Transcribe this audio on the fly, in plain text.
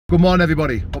Good morning,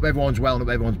 everybody. Hope everyone's well and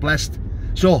hope everyone's blessed.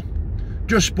 So,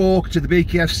 just spoke to the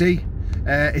BKFC.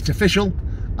 It's official.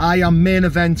 I am main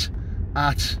event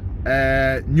at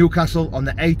Newcastle on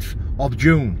the 8th of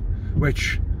June,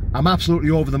 which I'm absolutely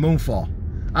over the moon for.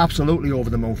 Absolutely over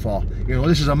the moon for. You know,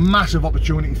 this is a massive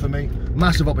opportunity for me.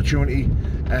 Massive opportunity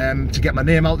to get my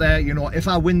name out there. You know, if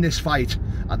I win this fight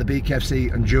at the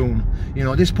BKFC in June, you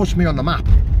know, this puts me on the map.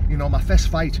 You know, my first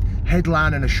fight,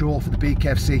 headlining a show for the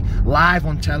BKFC, live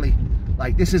on telly.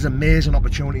 Like, this is an amazing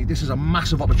opportunity. This is a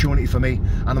massive opportunity for me,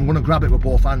 and I'm going to grab it with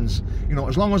both hands. You know,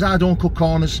 as long as I don't cut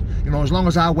corners, you know, as long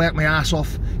as I work my ass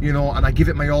off, you know, and I give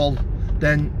it my all,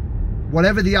 then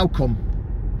whatever the outcome,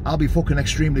 I'll be fucking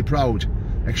extremely proud.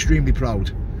 Extremely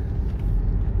proud.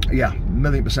 Yeah,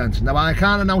 1,000,000%. Now, I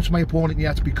can't announce my opponent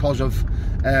yet because of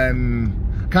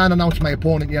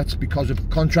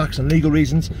contracts and legal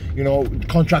reasons. You know,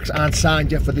 contracts aren't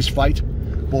signed yet for this fight,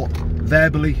 but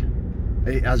verbally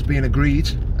it has been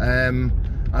agreed, and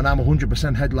I'm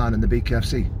 100% headlining the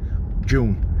BKFC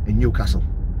June in Newcastle.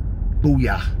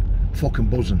 Booyah. Fucking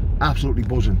buzzing. Absolutely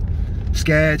buzzing.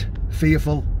 Scared,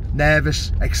 fearful,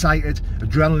 nervous, excited,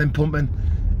 adrenaline pumping.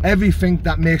 Everything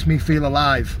that makes me feel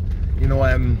alive. You know,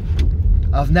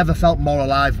 I've never felt more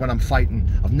alive when I'm fighting.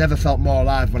 I've never felt more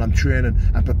alive when I'm training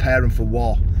and preparing for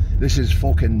war. This is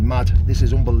fucking mad. This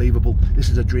is unbelievable. This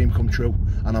is a dream come true,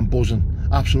 and I'm buzzing.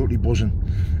 Absolutely buzzing.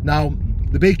 Now,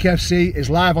 the BKFC is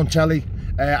live on telly.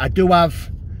 I do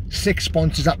have 6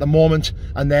 sponsors at the moment,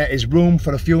 and there is room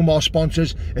for a few more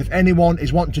sponsors. If anyone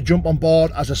is wanting to jump on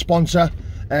board as a sponsor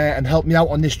and help me out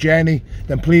on this journey,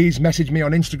 then please message me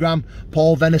on Instagram,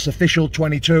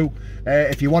 PaulVennisOfficial22.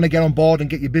 If you want to get on board and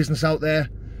get your business out there,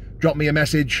 drop me a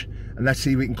message and let's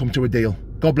see if we can come to a deal.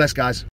 God bless, guys.